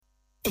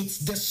It's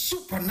the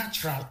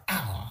supernatural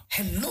hour.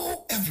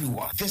 Hello,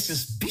 everyone. This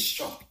is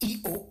Bishop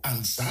Eo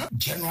Ansah,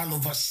 General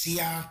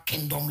Overseer,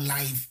 Kingdom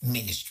Life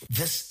Ministry.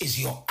 This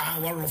is your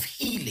hour of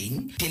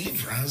healing,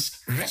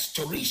 deliverance,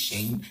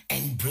 restoration,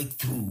 and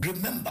breakthrough.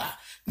 Remember,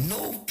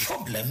 no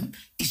problem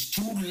is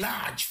too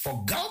large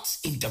for God's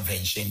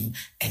intervention,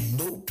 and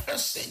no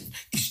person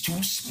is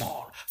too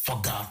small for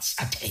God's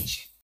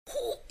attention.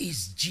 Who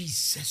is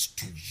Jesus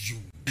to you?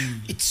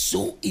 It's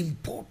so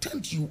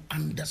important you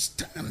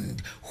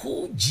understand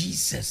who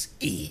Jesus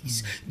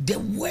is. The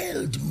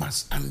world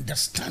must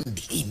understand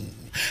him.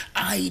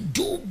 I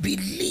do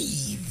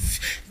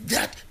believe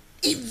that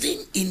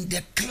even in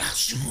the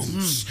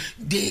classrooms,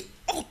 they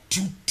ought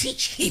to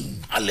teach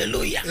him,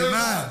 hallelujah,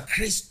 Amen.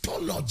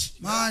 Christology,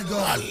 My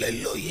God.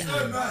 hallelujah,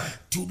 Amen.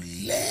 to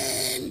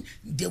learn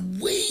the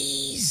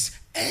ways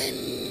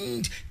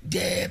and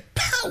the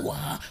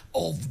power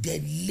of the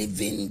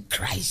living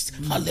Christ.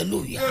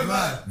 Hallelujah.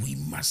 Amen. We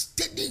must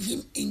study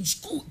him in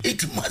school.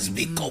 It must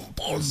be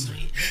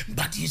compulsory.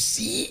 But you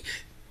see,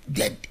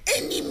 the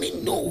enemy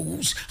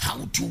knows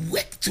how to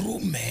work through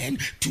men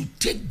to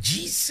take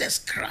Jesus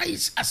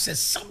Christ as a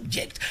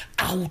subject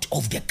out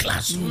of the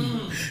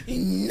classroom.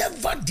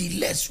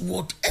 Nevertheless,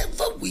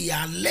 whatever we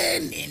are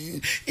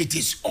learning, it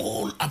is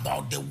all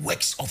about the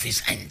works of his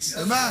hands.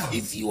 Amen.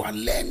 If you are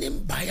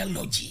learning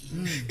biology,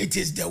 it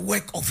is the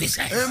work of his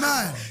hands.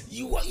 Amen.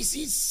 You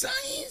see,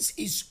 science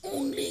is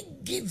only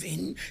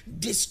giving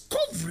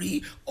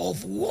discovery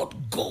of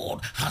what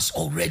God has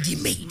already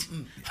made.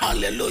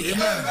 Hallelujah.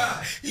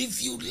 Amen.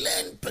 If you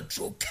learn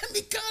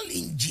petrochemical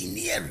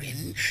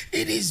engineering,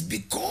 it is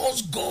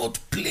because God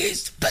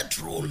placed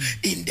petrol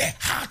in the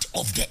heart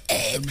of the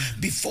earth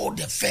before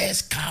the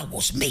first car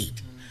was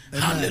made.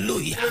 Amen.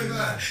 Hallelujah.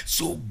 Amen.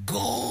 So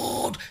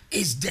God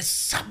is the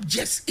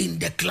subject in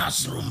the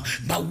classroom,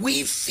 but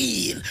we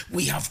feel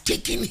we have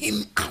taken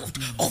him out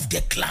of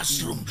the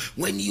classroom.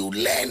 When you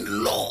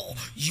learn law,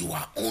 you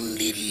are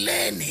only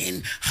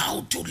learning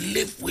how to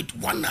live with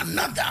one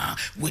another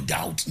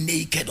without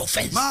naked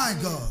offense. My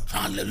God.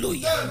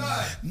 Hallelujah.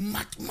 Amen.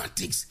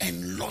 Mathematics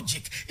and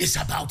logic is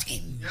about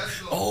him.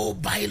 Yes,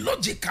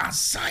 biological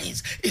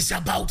science is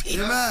about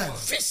him. Amen.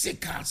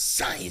 Physical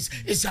science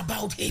is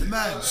about him.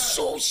 Amen.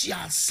 Social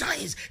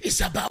science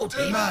is about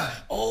him.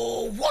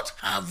 What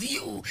have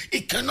you?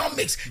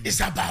 Economics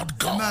is about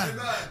God.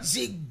 Amen.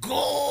 See,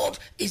 God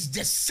is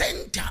the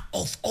center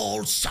of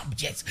all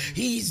subjects.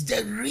 He is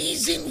the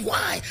reason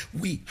why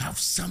we have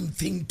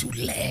something to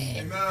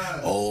learn. Amen.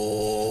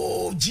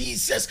 Oh,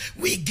 Jesus,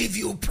 we give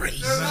you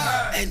praise.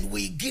 Amen. And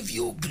we give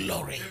you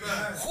glory.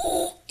 Amen.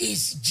 Who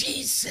is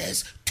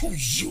Jesus to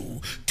you?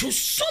 To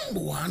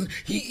someone,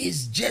 he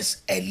is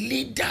just a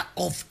leader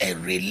of a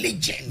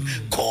religion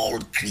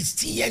called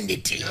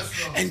Christianity.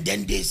 Yes, and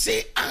then they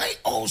say, I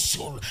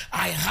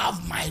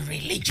have my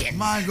religion.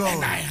 My God.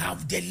 And I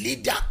have the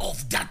leader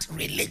of that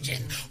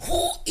religion.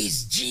 Who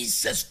is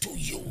Jesus to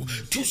you?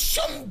 To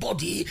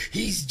somebody,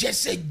 he's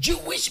just a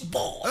Jewish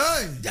boy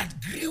that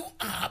grew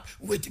up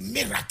with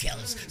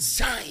miracles,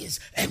 signs,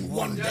 and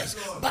wonders.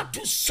 Yes, but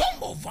to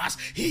some of us,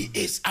 he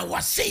is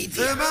our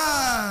Savior.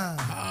 Amen.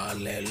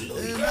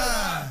 Hallelujah.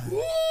 Amen.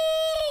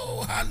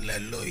 Woo,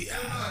 hallelujah.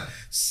 Amen.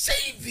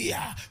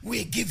 Savior,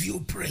 we give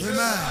you praise.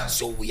 Amen.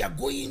 So we are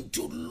going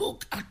to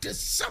look at the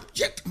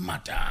subject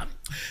matter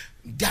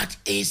that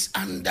is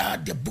under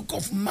the book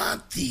of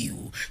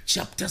Matthew,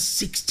 chapter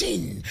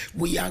 16.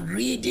 We are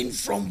reading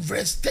from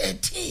verse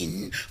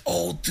 13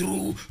 all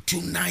through to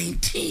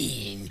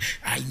 19.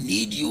 I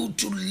need you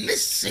to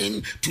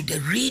listen to the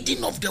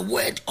reading of the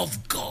word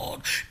of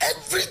God.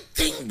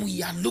 Everything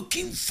we are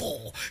looking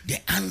for, the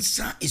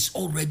answer is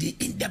already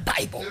in the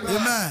Bible.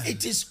 Amen.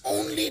 It is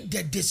only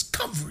the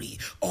discovery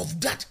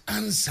of that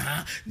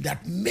answer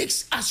that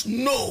makes us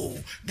know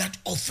that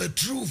of a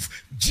truth,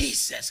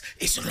 Jesus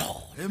is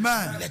Lord. Amen.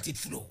 Let it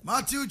flow.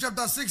 Matthew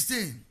chapter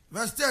 16,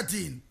 verse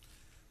 13.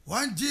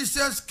 When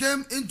Jesus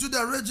came into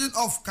the region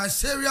of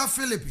Caesarea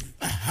Philippi,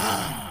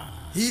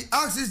 he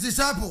asked his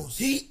disciples,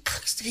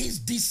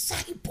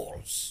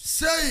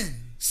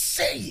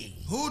 saying,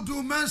 Who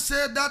do men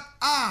say that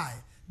I,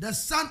 the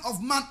Son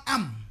of Man,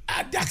 am?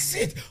 That's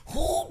it.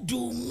 Who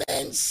do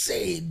men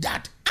say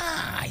that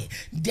I,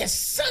 the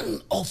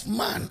Son of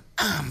Man,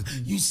 am?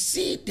 You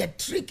see the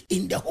trick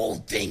in the whole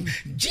thing.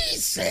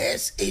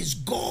 Jesus is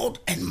God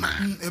and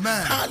man.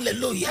 Amen.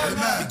 Hallelujah.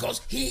 Amen.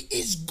 Because he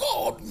is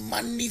God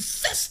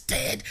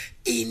manifested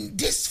in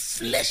this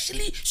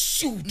fleshly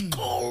suit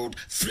called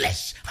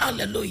flesh.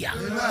 Hallelujah.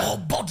 Amen. Or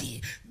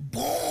body.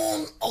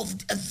 Born of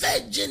a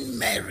Virgin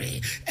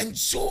Mary. And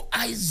so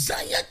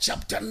Isaiah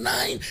chapter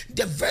 9,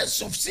 the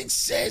verse of 6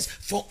 says,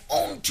 For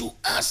unto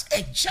us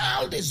a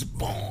child is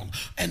born,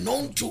 and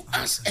unto unto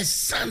us a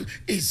son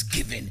is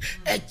given.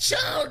 A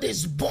child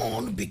is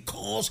born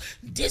because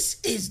this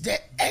is the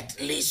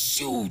earthly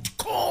suit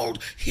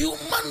called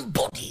human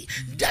body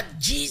that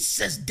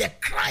Jesus the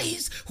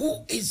Christ,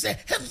 who is a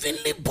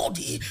heavenly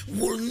body,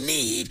 will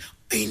need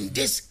in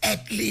this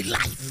earthly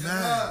life.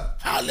 Amen.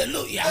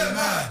 Hallelujah.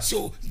 Amen.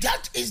 So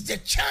that is the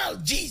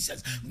child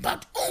Jesus.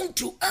 But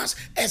unto us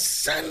a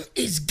son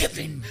is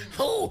given.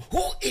 Who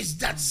is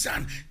that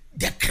son?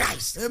 The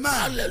Christ. Amen.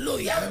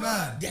 Hallelujah.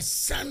 Amen. The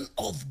Son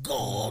of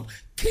God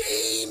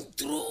came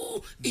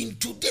through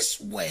into this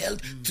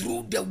world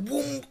through the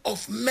womb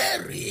of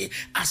Mary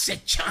as a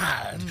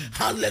child.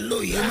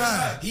 Hallelujah.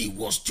 Amen. He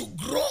was to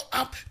grow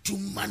up to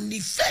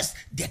manifest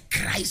the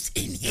Christ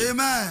in him.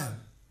 Amen.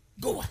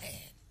 Go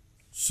ahead.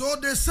 So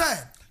they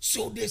said.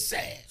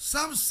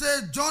 Some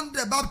say John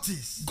the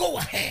Baptist. Go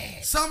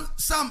ahead.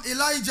 Some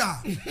Elijah.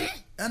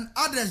 And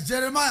others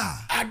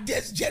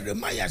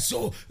Jeremiah.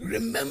 So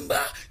remember,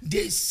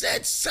 they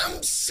said,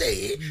 some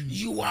say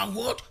you are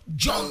what?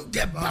 John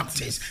the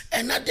Baptist.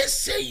 And others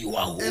say you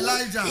are who?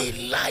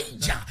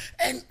 Elijah.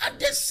 And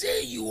others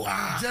say you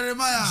are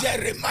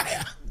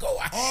Jeremiah. Go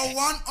ahead. Or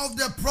one of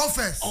the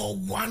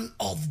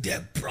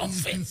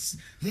prophets.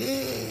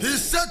 He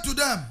said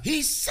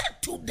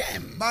to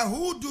them. But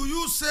who do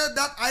you say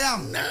that I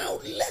am? Now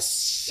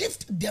let's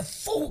shift the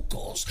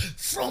focus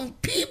from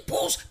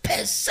people's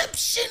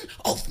perception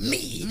of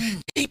me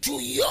into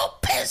your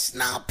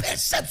personal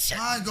perception.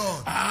 My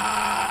God.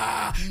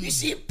 You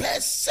see,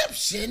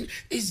 perception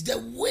is the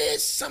way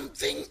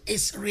something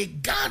is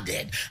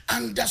regarded,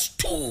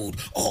 understood,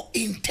 or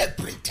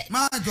interpreted.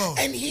 My God.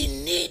 And he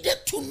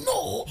needed to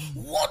know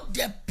what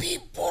the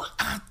people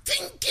are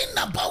thinking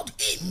about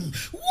him.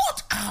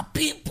 What are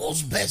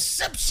people's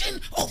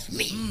perception of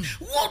me?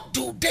 What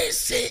do they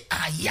say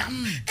I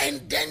am?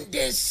 And then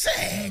they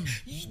say,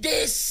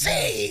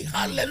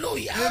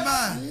 hallelujah.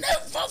 Amen.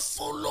 Never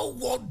follow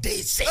what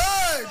they say.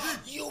 Hey.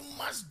 You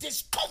must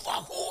discover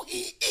who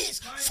he is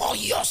for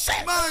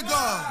yourself. My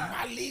God.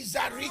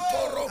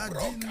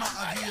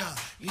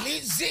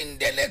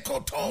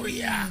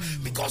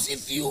 Because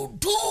if you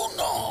do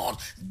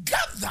not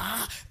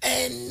gather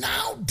and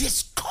now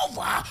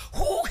discover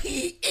who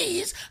he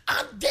is,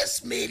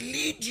 others may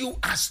lead you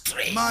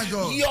astray. My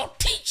God. Your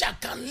teacher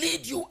can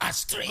lead you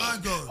astray. My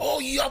God.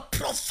 Or your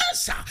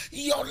professor,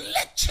 your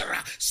lecturer,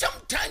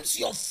 sometimes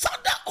your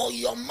father or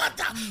your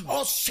mother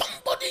or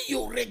somebody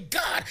you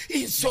regard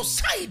in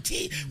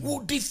society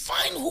will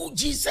define who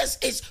Jesus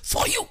is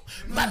for you.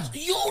 But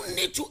you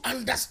need to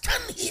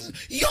understand him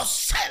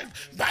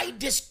yourself by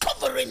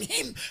discovering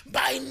him,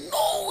 by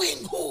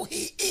knowing who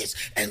he is.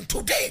 And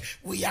today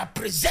we are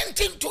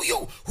presenting to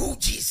you who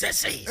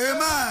Jesus is.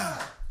 Amen.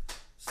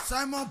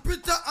 Simon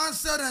Peter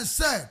answered and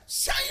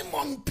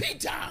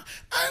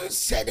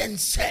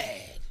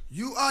said,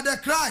 You are the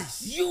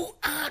Christ. You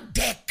are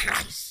the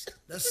Christ.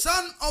 The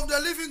Son of the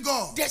living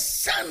God. The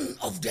Son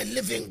of the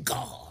living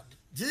God.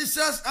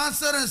 Jesus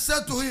answered and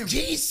said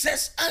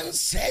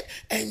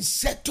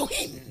to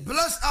him.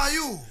 Blessed are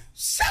you,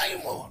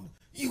 Simon.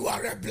 You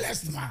are a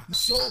blessed man.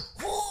 So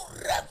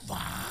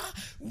whoever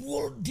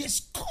will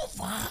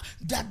discover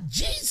that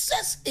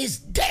Jesus is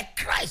the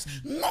Christ,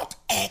 not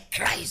a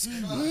Christ,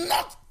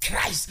 not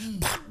Christ,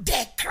 but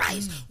the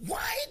Christ.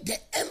 Why the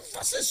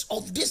emphasis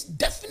of this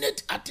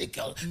definite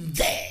article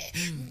there?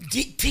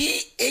 The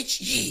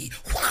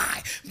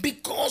Why?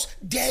 Because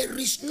there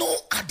is no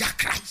other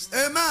Christ.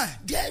 Amen.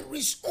 There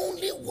is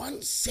only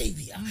one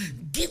Savior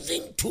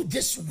given to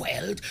this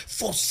world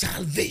for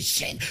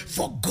salvation.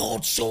 For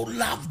God so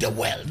loved the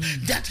world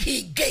that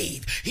he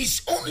gave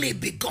his only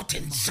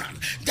begotten Son,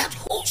 that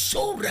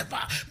whosoever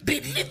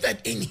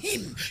believeth in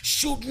him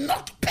should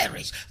not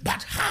perish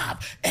but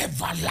have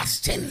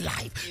everlasting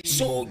life.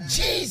 So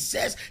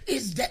Jesus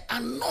is the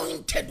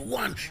anointed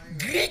one.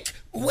 Greek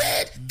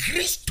word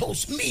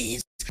Christos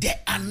means the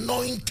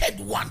anointed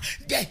one.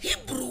 The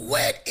Hebrew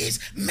word is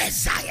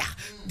Messiah,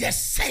 the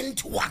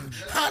sent one.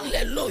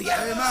 Hallelujah.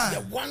 Amen.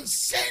 The one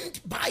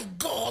sent by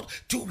God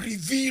to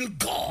reveal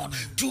God,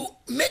 to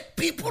make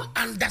people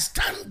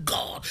understand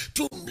God,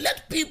 to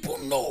let people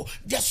know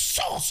the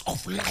source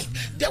of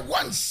life. The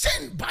one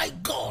sent by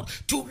God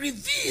to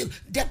reveal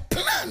the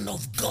plan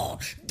of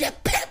God, the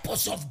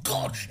purpose of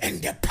God,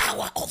 and the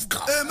power of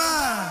God.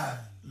 Amen.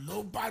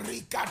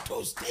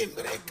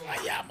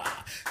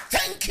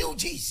 Thank you,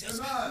 Jesus.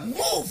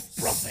 Move,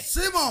 prophet.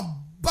 Simon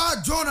Bar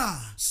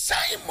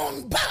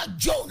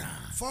Jonah.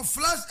 For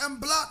flesh and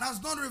blood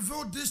has not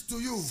revealed this to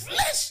you.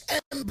 Flesh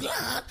and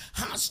blood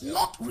has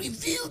not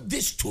revealed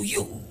this to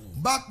you.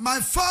 But my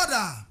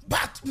Father.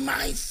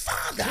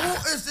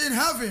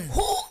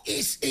 Who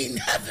is in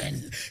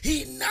heaven.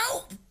 He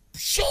now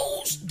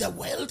shows the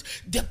world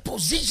the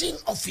position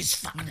of his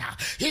father.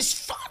 His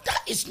father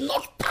is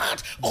not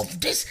part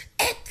of this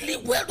earthly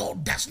world or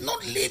does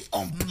not live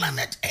on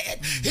planet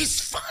Earth.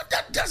 His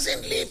father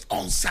doesn't live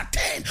on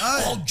Saturn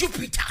or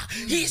Jupiter.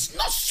 He is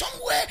not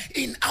somewhere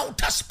in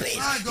outer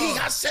space. He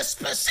has a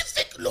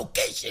specific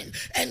location,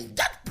 and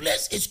that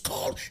place is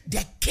called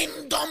the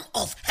kingdom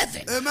of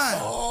heaven. Amen.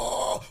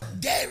 Oh,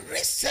 there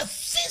is a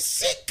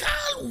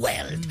physical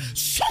world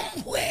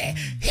somewhere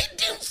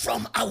hidden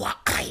from our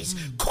eyes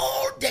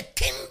called the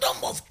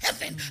kingdom of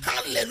heaven.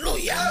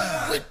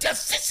 Hallelujah. With the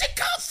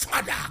physical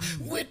father,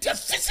 with the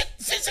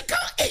physical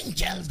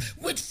angels,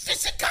 with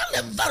physical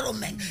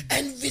environment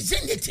and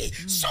vicinity.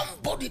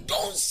 Somebody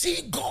don't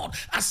see God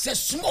as a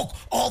smoke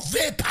or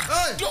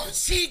vapor. Don't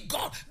see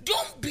God.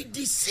 Don't be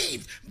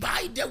deceived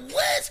by the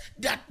words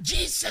that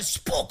Jesus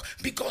spoke,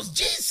 because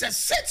Jesus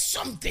said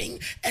something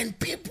and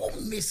people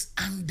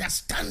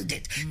misunderstand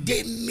it.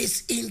 They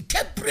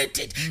misinterpret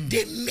it.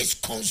 They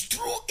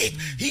misconstrue it.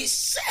 He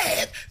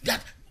said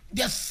that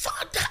the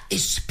Father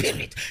is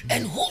spirit,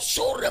 and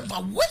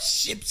whosoever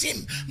worships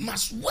him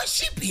must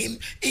worship him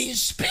in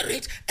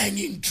spirit and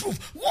in truth.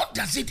 What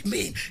does it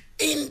mean?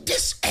 In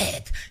this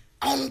earth,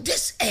 on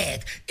this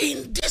earth,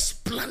 in this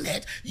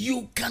planet,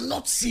 you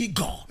cannot see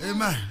God.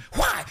 Amen.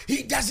 Why?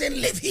 He doesn't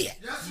live here.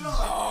 Yes,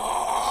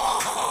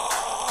 Lord.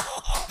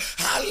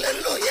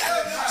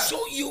 Hallelujah. Amen.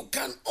 So you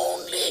can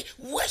only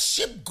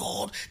worship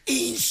God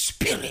in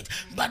spirit,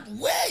 but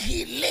where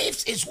he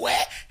lives is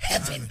where?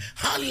 Heaven.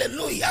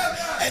 Hallelujah.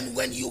 Amen. And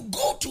when you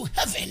go to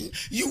heaven,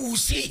 you will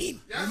see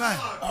him. Yes, Amen.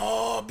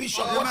 Oh,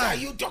 Bishop, what are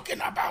you talking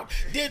about?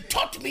 They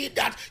taught me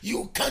that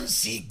you can't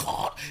see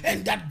God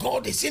and that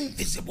God is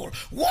invisible.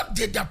 What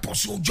did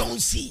Apostle John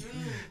see?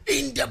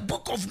 In the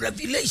book of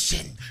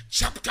Revelation,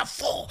 chapter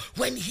 4,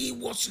 when he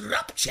was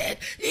raptured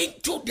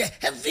into the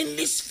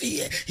heavenly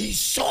sphere, he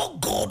saw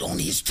God on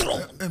his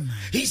throne.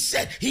 He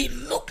said he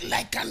looked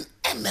like an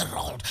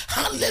emerald,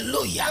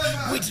 hallelujah,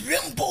 with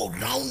rainbow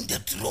round the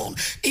throne.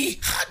 He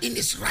had in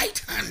his right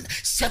hand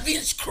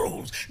 7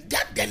 scrolls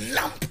that the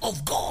lamp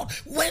of God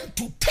went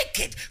to take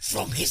it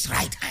from his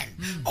right hand.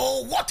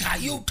 Oh, what are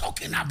you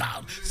talking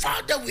about?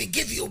 Father, we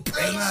give you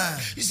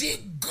praise. You see,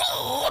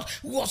 God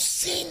was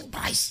seen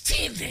by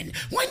Stephen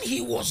when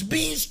he was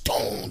being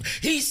stoned.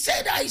 He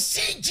said, I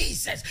see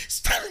Jesus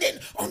standing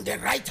on the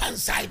right hand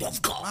side of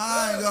God.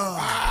 My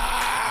God.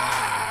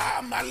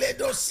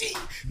 Maledosi,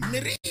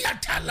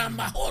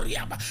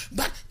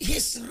 but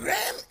his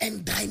realm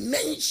and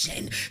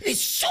dimension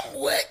is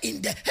somewhere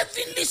in the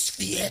heavenly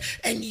sphere,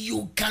 and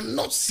you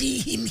cannot see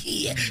him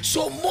here.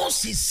 So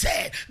Moses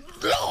said,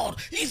 Lord,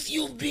 if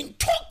you've been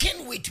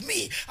talking with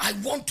me, I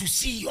want to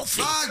see your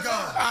face. My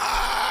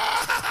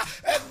God.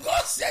 And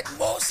God said,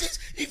 Moses,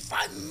 if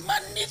I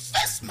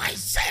manifest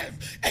myself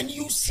and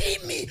you see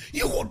me,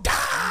 you will die.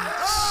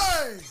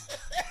 Hey!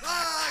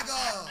 My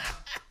God.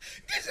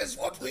 This is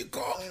what we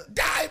call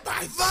die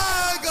by fire.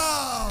 My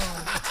God.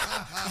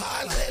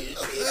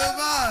 Hallelujah.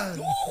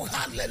 Amen. Oh,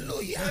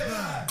 hallelujah.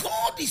 Amen.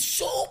 God is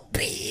so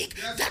big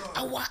that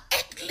our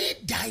earthly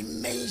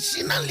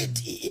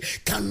dimensionality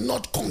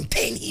cannot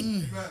contain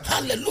him.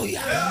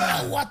 Hallelujah.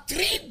 Our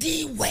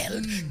 3D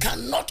world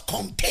cannot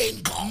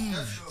contain God.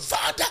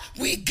 Father,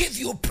 we give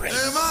you praise.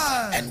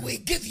 Amen. And we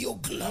give you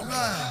glory.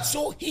 Amen.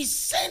 So he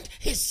sent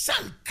his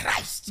son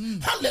Christ.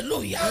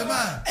 Hallelujah.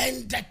 Amen.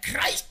 And the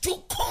Christ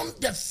took on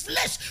the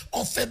flesh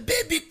of a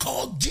baby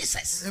called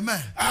Jesus.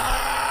 Amen.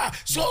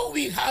 So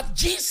we have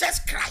Jesus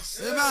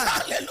Christ. Amen.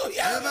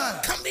 Hallelujah.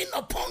 Amen. Coming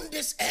upon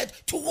this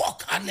earth to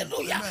walk.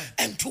 Hallelujah. Amen.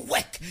 And to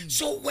work.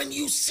 So when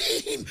you see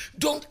him,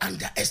 don't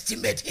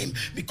underestimate him,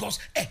 because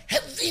a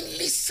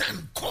heavenly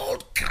son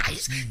called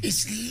Christ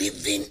is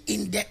living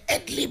in the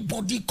earthly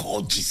body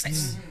called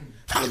Jesus.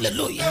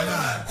 Hallelujah.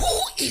 Amen.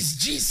 Who is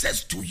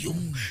Jesus to you?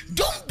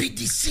 Don't be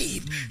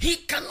deceived. He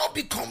cannot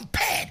be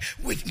compared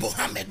with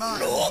Muhammad.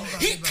 No,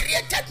 he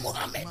created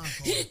Muhammad.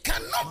 He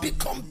cannot be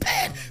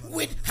compared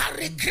with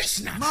Hare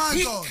Krishna.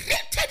 He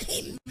created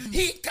him.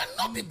 He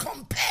cannot be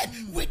compared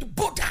with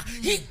Buddha.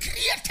 He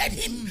created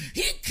him.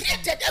 He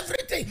created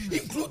everything,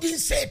 including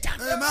Satan.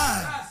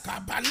 Amen.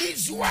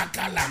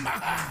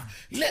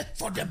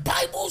 For the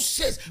Bible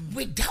says,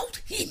 without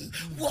him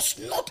was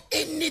not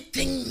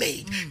anything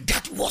made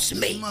that was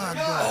made.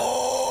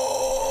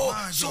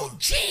 So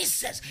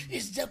Jesus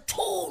is the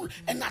tool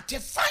and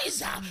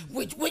artificer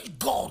with which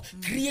God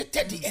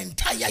created the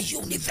entire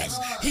universe.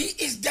 He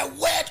is the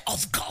word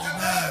of God.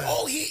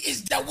 Oh, he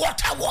is the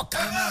water walker,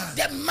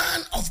 the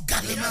man of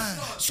Galilee.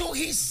 So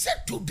he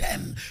said to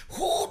them,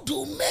 who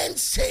do men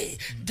say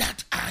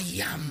that I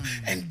am?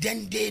 And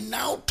then they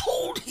now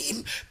told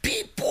him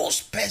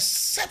people's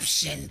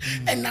perception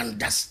and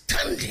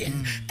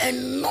understanding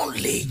and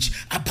knowledge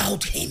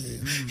about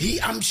him.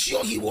 I'm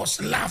sure he was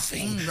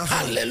laughing.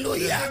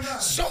 Hallelujah.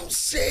 Some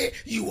say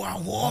you are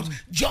what?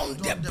 John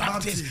the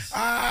Baptist.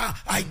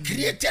 I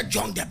created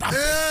John the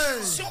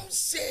Baptist. Some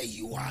say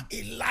you are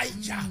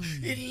Elijah.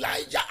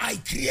 Elijah I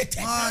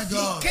created.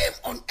 He came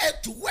on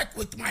earth to work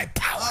with my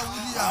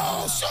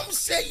power. Some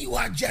say you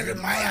are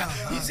Jeremiah.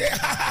 He said,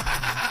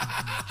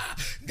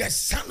 the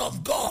Son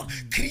of God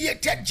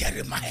created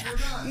Jeremiah.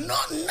 No,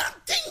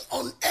 nothing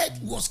on earth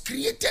was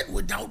created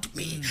without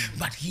me,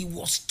 but he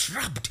was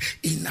trapped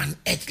in an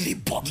earthly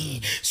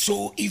body.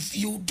 So if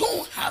you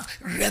don't have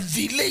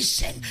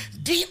revelation,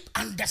 deep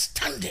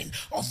understanding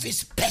of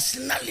his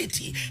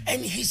personality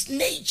and his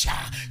nature,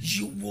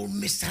 you will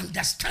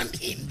misunderstand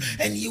him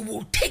and you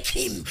will take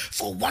him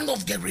for one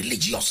of the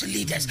religious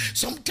leaders.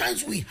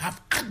 Sometimes we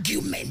have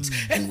arguments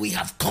and we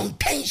have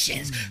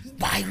contentions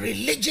by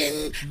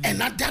religion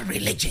and other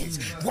religions.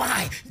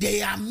 Why?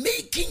 They are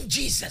making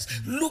Jesus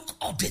look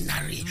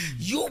ordinary.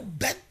 You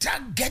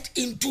better get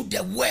into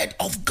the word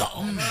of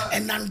God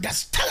and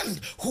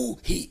understand who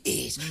he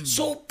is.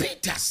 So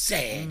Peter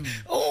said,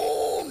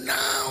 oh,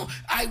 now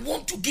I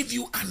want to give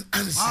you an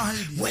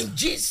answer. When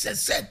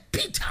Jesus said,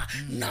 Peter,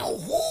 now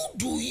who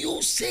do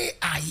you say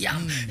I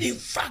am? In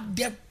fact,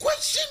 the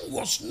question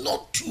was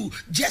not to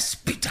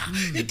just Peter,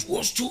 it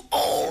was to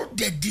all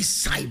the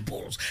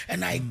disciples.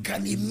 And I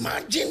can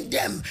imagine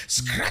them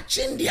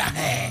scratching their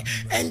hair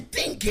and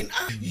thinking,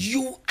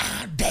 you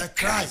are the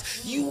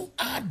Christ, you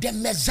are the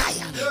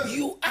Messiah,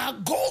 you are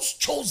God's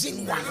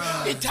chosen one.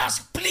 It has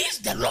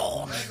pleased the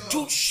Lord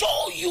to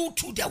show you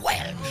to the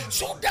world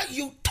so that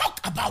you talk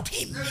about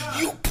him,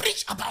 you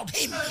preach about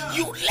him,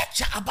 you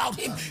lecture about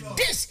him.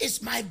 This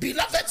is my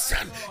beloved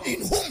Son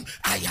in whom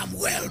I am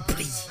well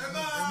pleased.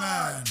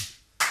 Amen.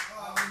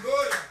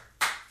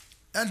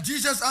 And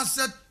Jesus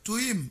answered to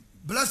him,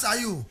 blessed are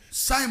you,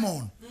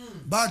 Simon,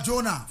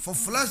 Bar-Jonah, for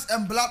flesh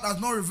and blood has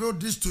not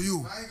revealed this to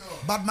you,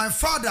 but my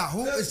Father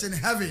who is in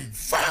heaven.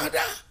 Father,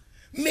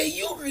 may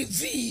you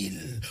reveal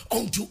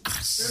unto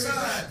us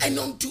and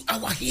unto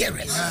our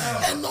hearers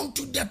and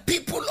unto the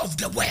people of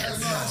the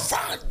world.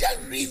 Father,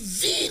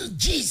 reveal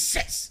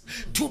Jesus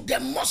to the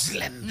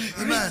Muslim.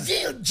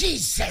 Reveal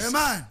Jesus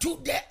to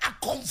the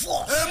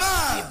Akonfor.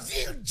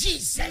 Reveal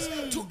Jesus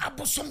to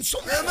Abu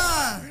Sumsum.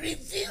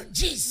 Reveal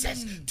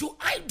Jesus to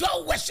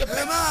idol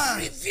worshippers.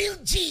 Reveal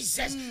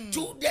Jesus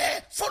to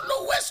the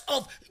followers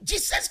of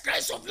Jesus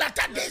Christ of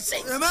Latter-day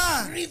Saints.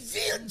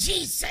 Reveal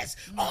Jesus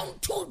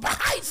unto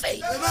Baha'i faith.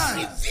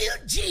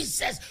 Reveal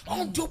Jesus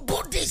unto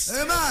Buddhists.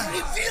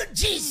 Reveal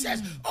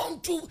Jesus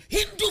unto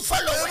Hindu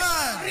followers.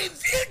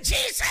 Reveal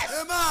Jesus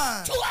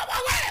to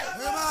our world.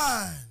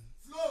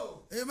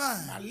 Amen.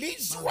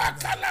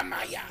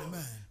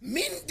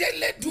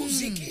 Mindele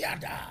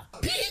duzikiada.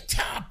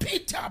 Peter,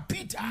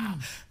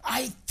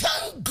 I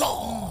thank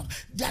God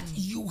that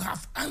you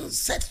have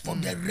answered for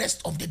the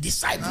rest of the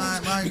disciples,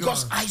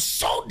 because I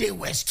saw they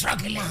were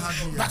struggling,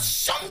 but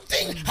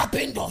something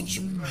happened on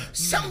you.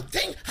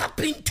 Something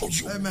happened to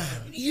you.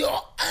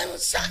 Your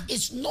answer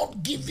is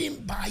not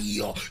given by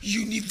your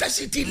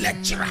university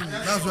lecturer.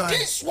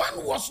 This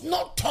one was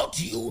not taught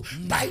you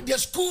by the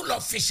school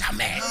of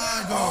fishermen.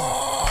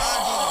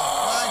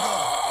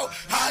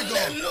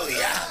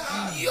 Hallelujah.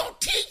 Your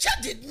teacher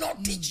did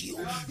not teach you.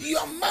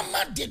 Your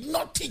mama did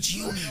not teach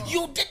you.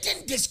 You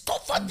didn't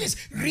discover this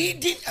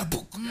reading a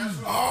book.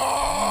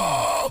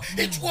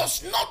 It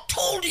was not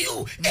told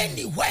you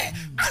anywhere.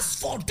 As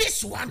for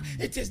this one,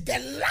 it is the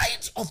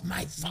light of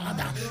my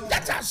Father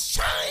that has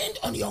shined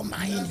on your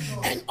mind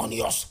and on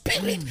your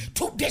spirit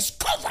to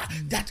discover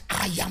that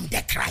I am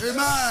the Christ.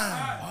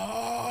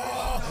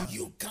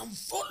 You can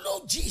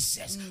follow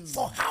Jesus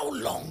for how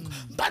long?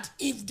 But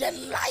if the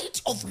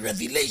light of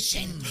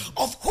revelation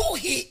of who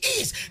he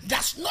is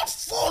does not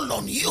fall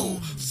on you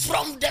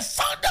from the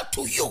Father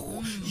to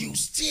you, you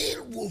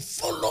still will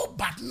follow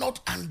but not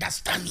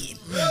understand him.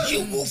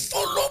 You will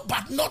follow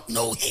but not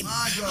know him.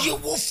 You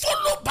will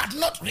follow but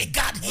not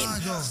regard him.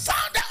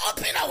 Father,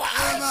 open our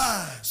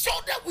eyes so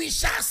that we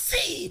shall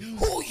see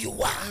who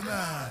you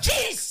are.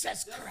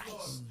 Jesus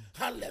Christ.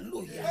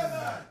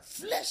 Hallelujah.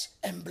 Flesh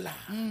and blood.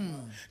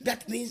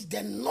 That means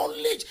the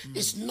knowledge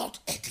is not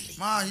earthly.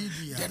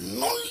 The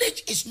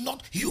knowledge is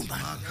not human.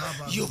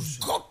 You've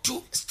got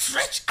to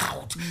stretch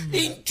out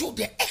into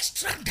the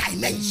extra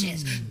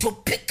dimensions to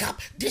pick up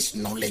this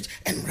knowledge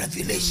and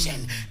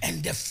revelation.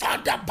 And the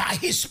Father, by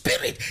his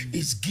Spirit,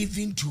 is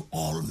giving to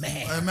all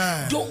men.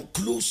 Don't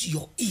close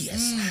your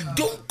ears.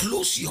 Don't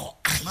close your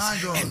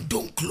eyes. And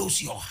don't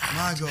close your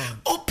heart.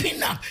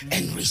 Open up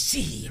and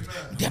receive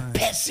the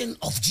person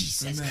of Jesus.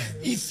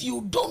 If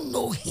you don't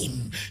know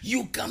him,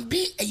 you can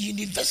be a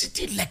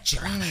university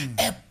lecturer,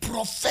 a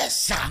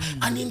professor,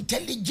 an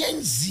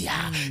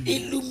intelligentsia,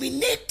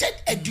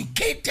 illuminated,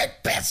 educated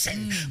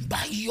person,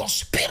 but your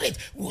spirit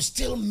will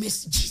still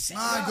miss Jesus.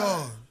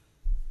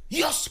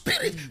 Your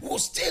spirit will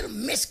still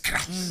miss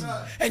Christ,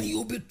 and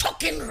you'll be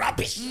talking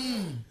rubbish.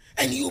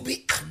 And you'll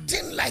be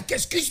acting like,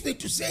 excuse me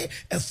to say,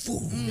 a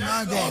fool.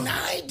 And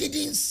I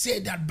didn't say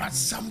that, but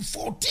Psalm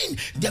 14,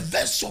 the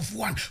verse of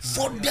 1,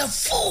 for the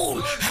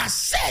fool has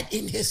said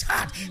in his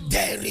heart,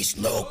 there is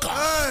no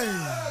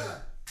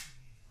God.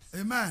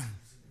 Amen.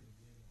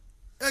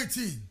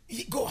 18.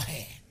 Go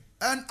ahead.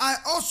 And I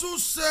also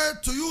say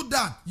to you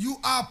that you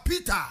are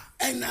Peter.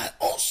 And I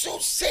also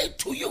say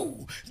to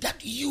you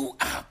that you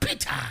are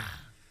Peter.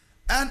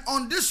 And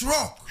on this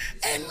rock.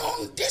 And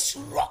on this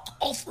rock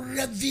of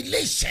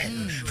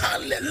revelation.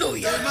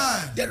 Hallelujah.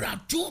 Amen. There are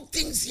two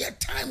things here.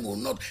 Time will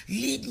not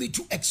lead me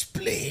to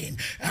explain.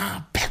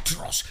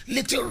 Petros,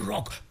 little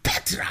rock.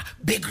 Petra,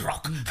 big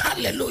rock.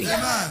 Hallelujah.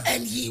 Amen.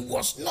 And he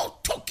was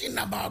not talking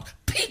about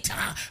Peter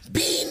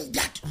being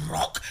that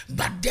rock,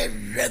 but the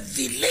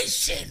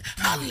revelation.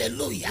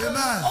 Hallelujah.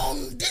 Amen.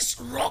 On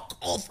this rock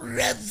of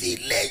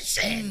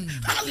revelation.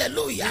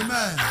 Hallelujah.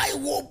 Amen. I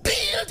will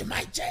build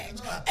my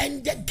church,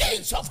 and the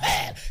gates of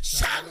hell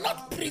shall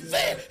not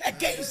prevail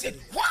against it.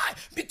 Why?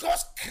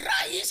 Because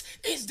Christ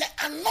is the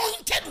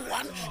anointed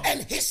one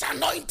and his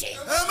anointing.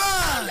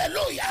 Amen.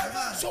 Hallelujah.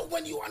 Amen. So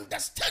when you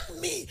understand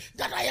me,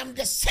 that I am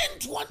the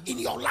sent one in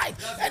your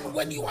life, and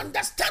when you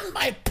understand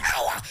my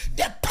power,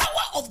 the power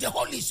of the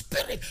Holy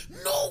Spirit,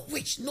 no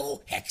witch,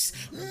 no hex,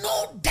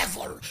 no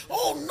devil,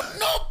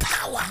 no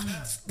power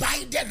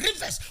by the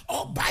rivers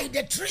or by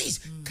the trees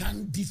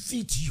can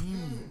defeat you.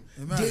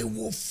 Amen. They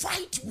will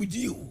fight with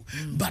you,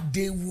 but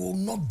they will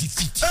not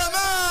defeat you.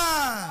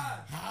 Amen.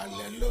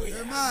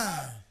 Hallelujah.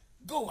 Amen.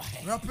 Go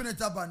ahead. Wrapping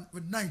it up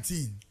with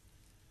 19.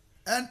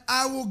 And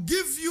I will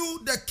give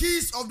you the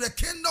keys of the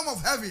kingdom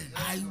of heaven.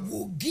 I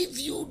will give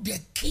you the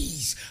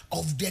keys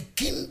of the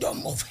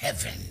kingdom of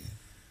heaven.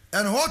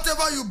 And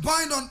whatever you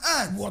bind on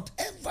earth,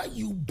 whatever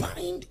you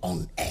bind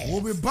on earth will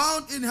be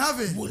bound in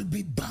heaven. Will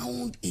be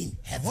bound in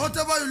heaven.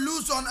 Whatever you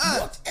loose on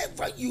earth,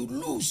 whatever you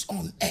loose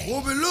on earth will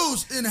be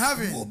loosed in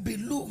heaven. Will be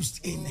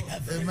loosed in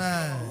heaven.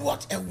 Amen.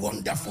 What a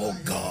wonderful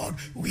God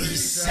we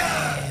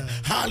serve.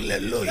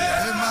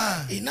 Hallelujah.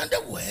 Amen. In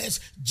other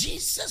words,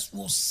 Jesus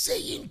was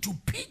saying to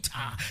Peter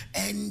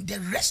and the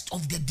rest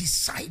of the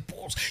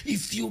disciples,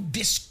 if you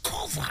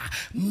discover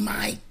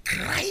my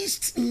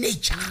Christ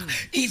nature,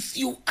 if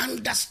you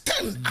understand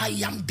I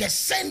am the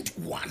sent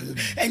one,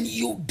 and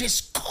you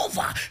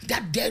discover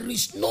that there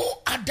is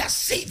no other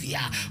savior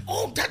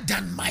other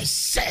than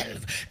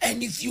myself,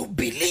 and if you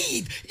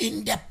believe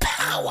in the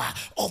power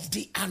of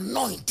the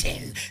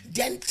anointing,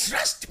 then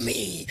trust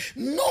me,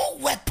 no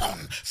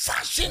weapon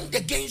fashioned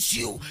against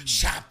you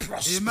shall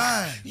prosper.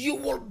 Amen. You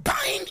will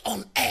bind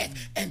on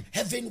earth and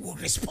heaven will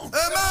respond.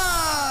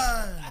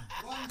 Amen.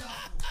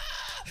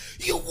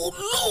 You will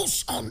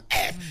lose on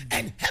earth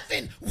and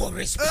heaven will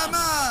respond.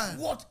 Amen.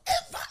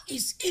 Whatever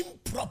is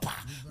improper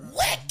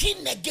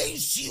working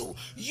against you,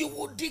 you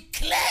will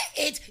declare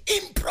it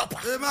improper.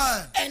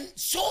 Amen. And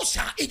so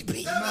shall it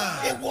be.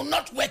 Amen. It will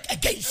not work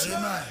against you.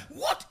 Amen.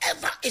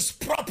 Whatever is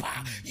proper,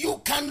 you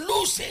can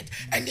lose it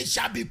and it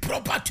shall be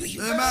proper to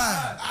you.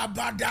 Amen.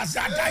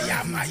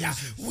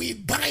 We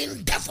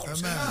bind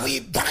devils. Amen. We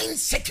bind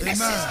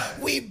sicknesses.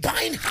 Amen. We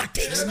bind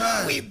heartaches.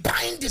 Amen. We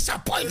bind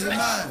disappointment.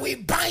 Amen. We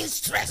bind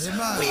stress.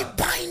 Amen. We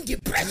bind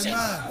depression.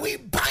 Amen. We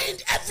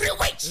bind every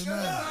witch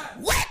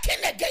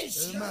working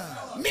against Amen.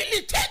 you,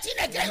 militating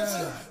against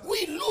Amen. you.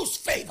 We lose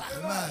favor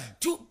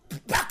to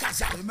back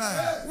us up.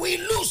 Amen. We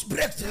lose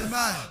breakthrough.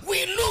 Amen.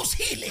 We lose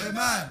healing.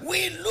 Amen.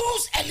 We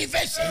lose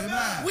elevation.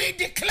 Amen. We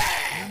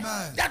declare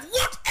Amen. that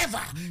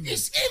whatever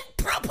is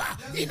improper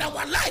in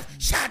our life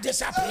shall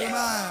disappear.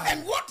 Amen.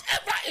 And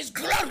whatever is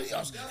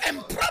glorious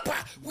and proper,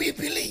 we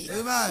believe.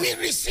 Amen. We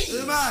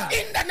receive. Amen.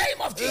 In the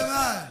name of Jesus.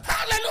 Amen.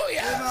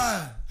 Hallelujah.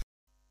 Amen.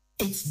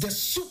 It's the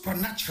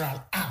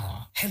supernatural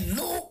hour.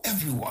 Hello,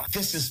 everyone.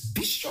 This is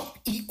Bishop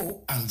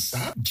Eo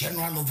Ansah,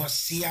 General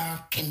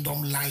Overseer,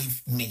 Kingdom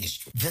Life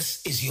Ministry.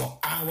 This is your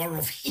hour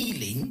of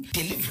healing,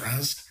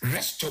 deliverance,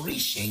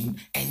 restoration,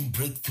 and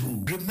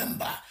breakthrough.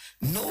 Remember,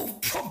 no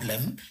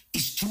problem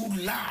is too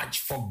large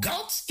for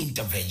God's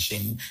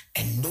intervention,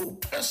 and no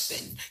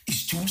person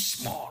is too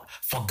small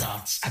for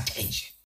God's attention.